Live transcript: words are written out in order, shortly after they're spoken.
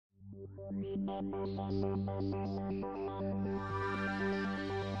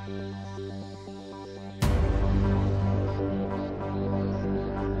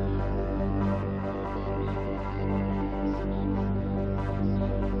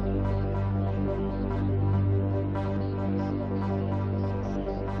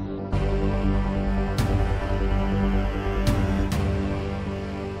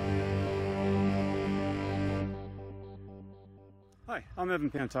Hi, I'm Evan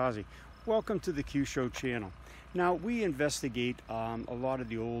Pantazi. Welcome to the Kyusho channel. Now, we investigate a lot of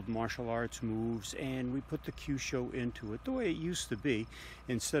the old martial arts moves, and we put the Kyusho into it the way it used to be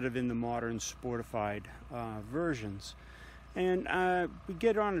instead of in the modern sportified versions. And we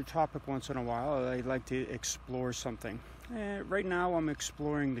get on a topic once in a while. I like to explore something. Right now I'm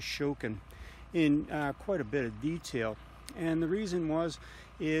exploring the Shokin in quite a bit of detail, and the reason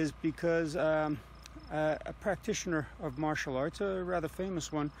is because a practitioner of martial arts, a rather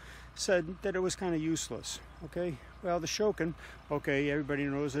famous one, said that it was kind of useless. Okay, well, the Shokin, okay, everybody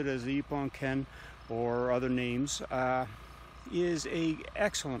knows it as the Ippon Ken or other names, is a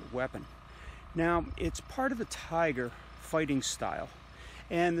excellent weapon. Now, it's part of the Tiger fighting style,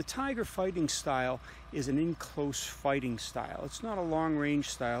 and the Tiger fighting style is an in-close fighting style. It's not a long-range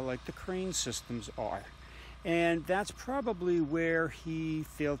style like the crane systems are, and that's probably where he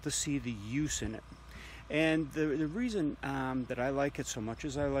failed to see the use in it. And the reason that I like it so much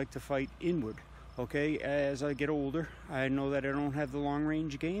is I like to fight inward. Okay, as I get older, I know that I don't have the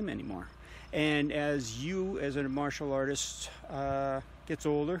long-range game anymore. And as you, as a martial artist, gets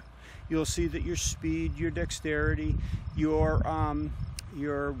older, you'll see that your speed, your dexterity, your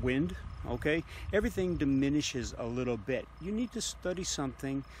wind, okay, everything diminishes a little bit. You need to study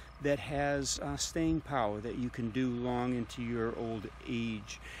something that has staying power that you can do long into your old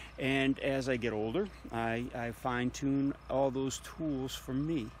age. And as I get older, I fine-tune all those tools for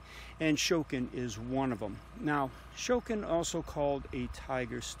me, and Shokin is one of them. Now, Shokin, also called a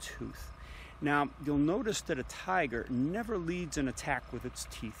tiger's tooth. Now, you'll notice that a tiger never leads an attack with its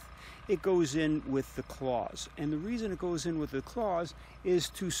teeth. It goes in with the claws, and the reason it goes in with the claws is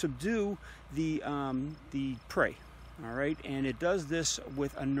to subdue the prey. All right, and it does this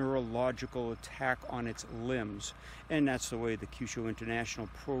with a neurological attack on its limbs, and that's the way the Kyusho International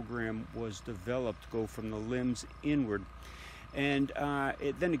program was developed, go from the limbs inward. And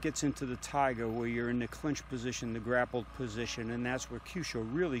then it gets into the Tiger, where you're in the clinch position, the grappled position, and that's where Kyusho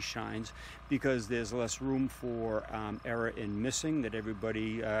really shines, because there's less room for error and missing, that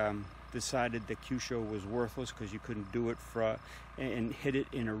everybody decided that Kyusho was worthless because you couldn't do it and hit it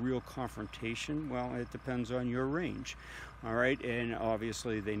in a real confrontation. Well, it depends on your range. All right, and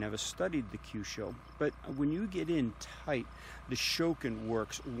obviously they never studied the Kyusho. But when you get in tight, the Shokin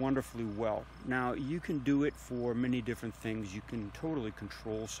works wonderfully well. Now, you can do it for many different things. You can totally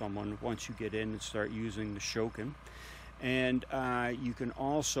control someone once you get in and start using the Shokin. And you can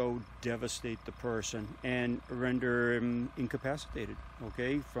also devastate the person and render him incapacitated,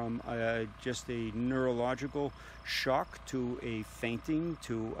 okay, from just a neurological shock to a fainting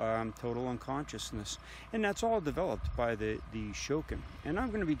to total unconsciousness. And that's all developed by the Shokin. And I'm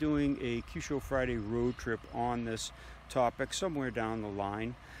going to be doing a Kyusho Friday road trip on this topic somewhere down the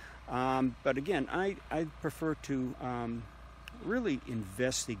line. But again, I prefer to really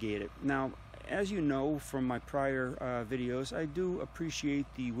investigate it. Now, as you know from my prior videos, I do appreciate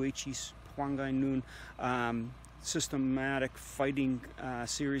the Weichi Hwangai Nun systematic fighting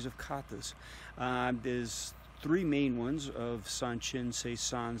series of katas. There's three main ones of Sanchin,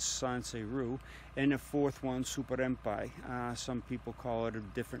 Seisan, Sanseiru, and a fourth one, Superenpai. Some people call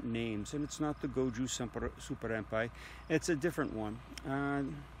it different names, and it's not the Goju Superenpai, it's a different one.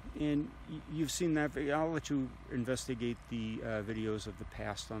 And you've seen that. I'll let you investigate the videos of the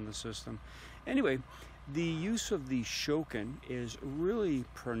past on the system. Anyway, the use of the Shokin is really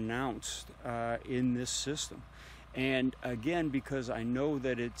pronounced in this system. And again, because I know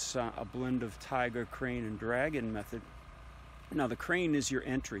that it's a blend of tiger, crane, and dragon method. Now, the crane is your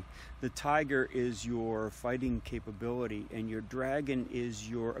entry, the tiger is your fighting capability, and your dragon is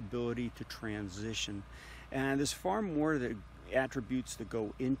your ability to transition. And there's far more that attributes that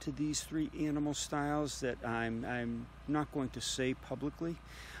go into these three animal styles that I'm not going to say publicly,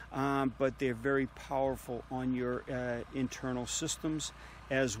 but they're very powerful on your internal systems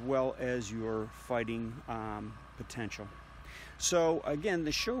as well as your fighting potential. So again, the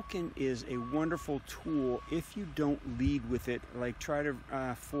shokin is a wonderful tool if you don't lead with it, like try to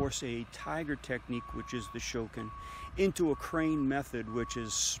force a tiger technique, which is the shokin, into a crane method, which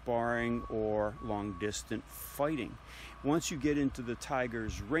is sparring or long distance fighting. Once you get into the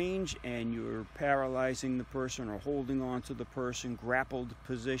tiger's range and you're paralyzing the person or holding on to the person, grappled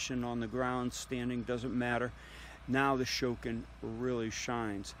position on the ground, standing, doesn't matter, now the shokin really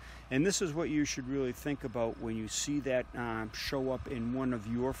shines. And this is what you should really think about when you see that show up in one of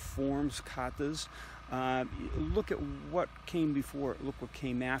your forms, katas. Look at what came before it, look what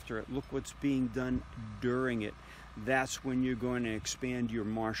came after it, look what's being done during it. That's when you're going to expand your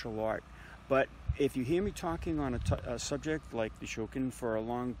martial art. But if you hear me talking on a subject like the shokin for a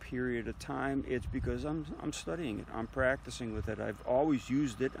long period of time, it's because I'm studying it, I'm practicing with it. I've always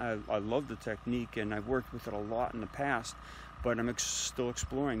used it, I love the technique, and I've worked with it a lot in the past, but I'm still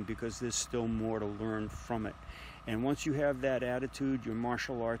exploring because there's still more to learn from it. And once you have that attitude, your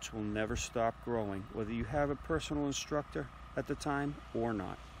martial arts will never stop growing, whether you have a personal instructor at the time or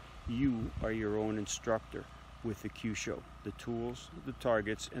not. You are your own instructor with the Kyusho, the tools, the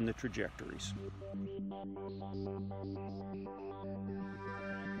targets, and the trajectories.